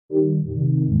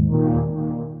I'm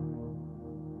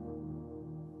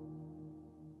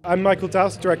Michael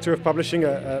Douse, Director of Publishing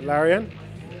at Larian.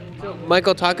 So,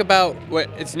 Michael, talk about what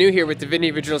it's new here with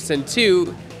Divinity Original Sin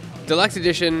 2,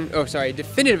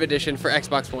 Definitive Edition for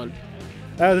Xbox One.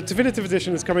 The Definitive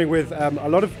Edition is coming with a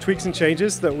lot of tweaks and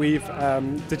changes that we've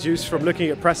deduced from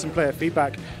looking at press and player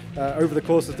feedback over the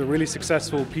course of the really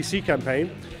successful PC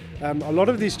campaign. A lot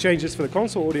of these changes for the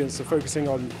console audience are focusing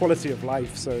on quality of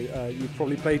life. So you've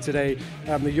probably played today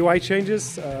the UI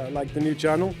changes, like the new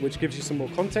journal, which gives you some more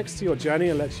context to your journey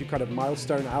and lets you kind of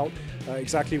milestone out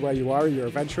exactly where you are in your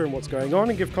adventure and what's going on,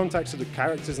 and give context to the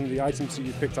characters and the items that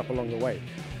you picked up along the way.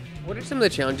 What are some of the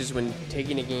challenges when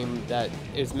taking a game that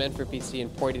is meant for PC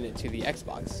and porting it to the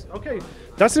Xbox? Okay,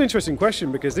 that's an interesting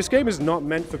question because this game is not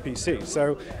meant for PC.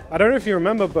 So I don't know if you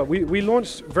remember, but we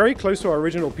launched very close to our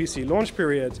original PC launch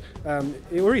period.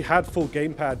 It already had full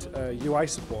gamepad UI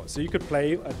support, so you could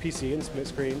play a PC in split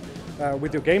screen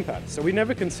with your gamepad. So we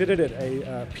never considered it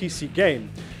a PC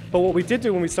game. But what we did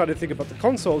do when we started thinking about the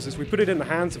consoles is we put it in the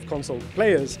hands of console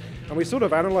players, and we sort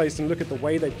of analyzed and looked at the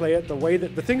way they play it,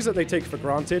 the things that they take for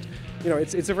granted. You know,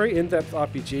 it's a very in-depth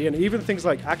RPG, and even things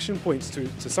like action points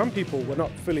to some people were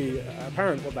not fully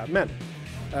apparent what that meant.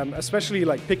 Especially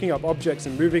like picking up objects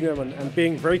and moving them and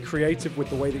being very creative with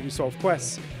the way that you solve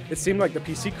quests. It seemed like the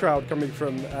PC crowd coming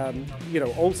from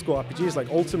old school RPGs like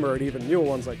Ultima and even newer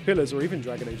ones like Pillars or even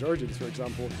Dragon Age Origins, for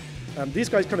example. These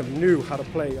guys kind of knew how to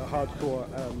play a hardcore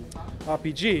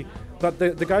RPG, but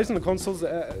the guys on the consoles,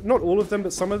 not all of them,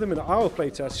 but some of them in our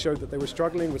playtest showed that they were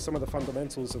struggling with some of the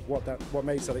fundamentals of what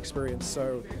makes that experience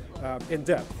so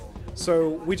in-depth.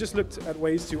 So we just looked at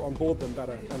ways to onboard them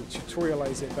better and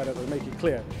tutorialize it better to make it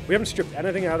clear. We haven't stripped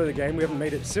anything out of the game, we haven't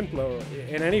made it simpler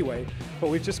in any way, but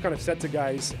we've just kind of said to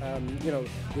guys,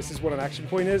 this is what an action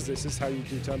point is, this is how you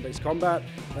do turn-based combat,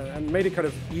 and made it kind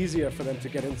of easier for them to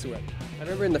get into it. I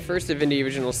remember in the first Divinity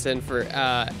Original Sin for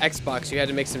Xbox, you had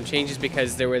to make some changes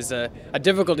because there was a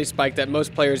difficulty spike that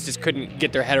most players just couldn't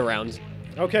get their head around.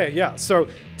 Okay, yeah, so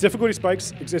difficulty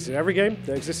spikes exist in every game,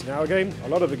 they exist in our game, a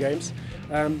lot of the games,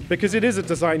 because it is a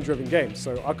design-driven game.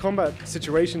 So our combat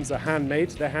situations are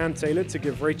handmade, they're hand-tailored to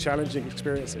give very challenging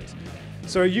experiences.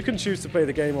 So you can choose to play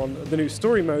the game on the new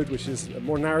story mode, which is a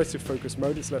more narrative-focused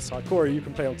mode, it's less hardcore, or you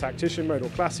can play on tactician mode or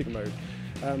classic mode.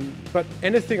 But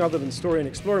anything other than story and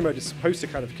explorer mode is supposed to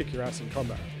kind of kick your ass in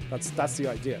combat. That's the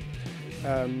idea.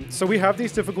 So we have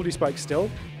these difficulty spikes still,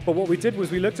 but what we did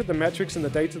was we looked at the metrics and the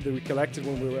data that we collected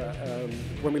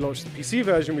when we launched the PC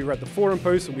version. We read the forum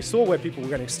posts and we saw where people were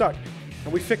getting stuck,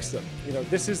 and we fixed them. You know,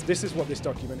 this is what this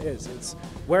document is. It's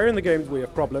where in the game we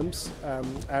have problems,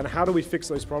 and how do we fix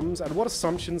those problems, and what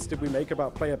assumptions did we make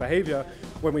about player behavior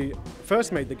when we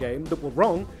first made the game that were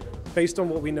wrong, based on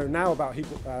what we know now about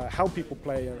how people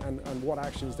play and what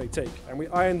actions they take, and we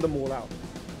ironed them all out.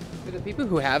 For the people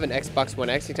who have an Xbox One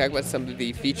X, can you talk about some of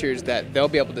the features that they'll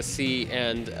be able to see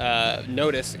and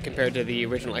notice compared to the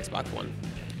original Xbox One?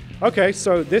 Okay,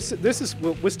 so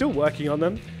we're still working on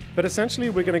them, but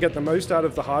essentially we're going to get the most out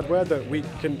of the hardware that we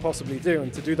can possibly do,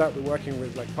 and to do that we're working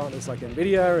with partners like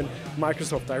Nvidia and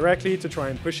Microsoft directly to try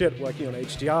and push it, working on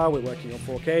HDR, we're working on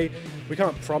 4K. We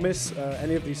can't promise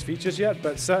any of these features yet,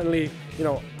 but certainly,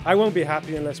 I won't be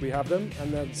happy unless we have them,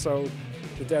 and then so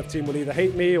the dev team will either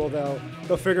hate me or they'll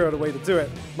figure out a way to do it.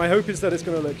 My hope is that it's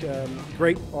going to look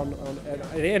great on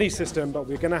any system, but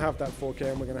we're going to have that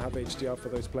 4K and we're going to have HDR for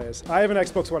those players. I have an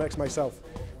Xbox One X myself,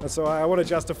 and so I want to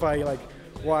justify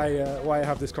why I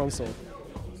have this console.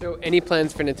 So any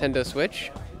plans for Nintendo Switch?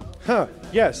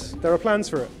 Yes, there are plans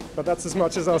for it, but that's as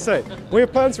much as I'll say. We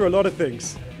have plans for a lot of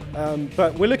things,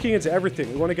 but we're looking into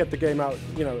everything. We want to get the game out,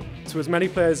 to as many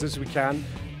players as we can,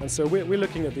 and so we're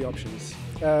looking at the options.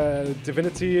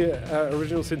 Divinity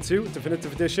Original Sin 2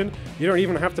 Definitive Edition. You don't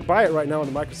even have to buy it right now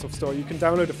on the Microsoft Store. You can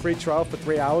download a free trial for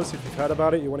 3 hours if you've heard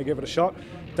about it, you want to give it a shot.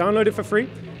 Download it for free.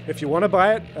 If you want to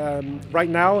buy it, right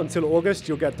now until August,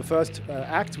 you'll get the first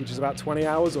act, which is about 20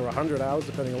 hours or 100 hours,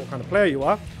 depending on what kind of player you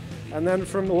are. And then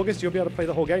from August, you'll be able to play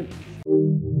the whole game.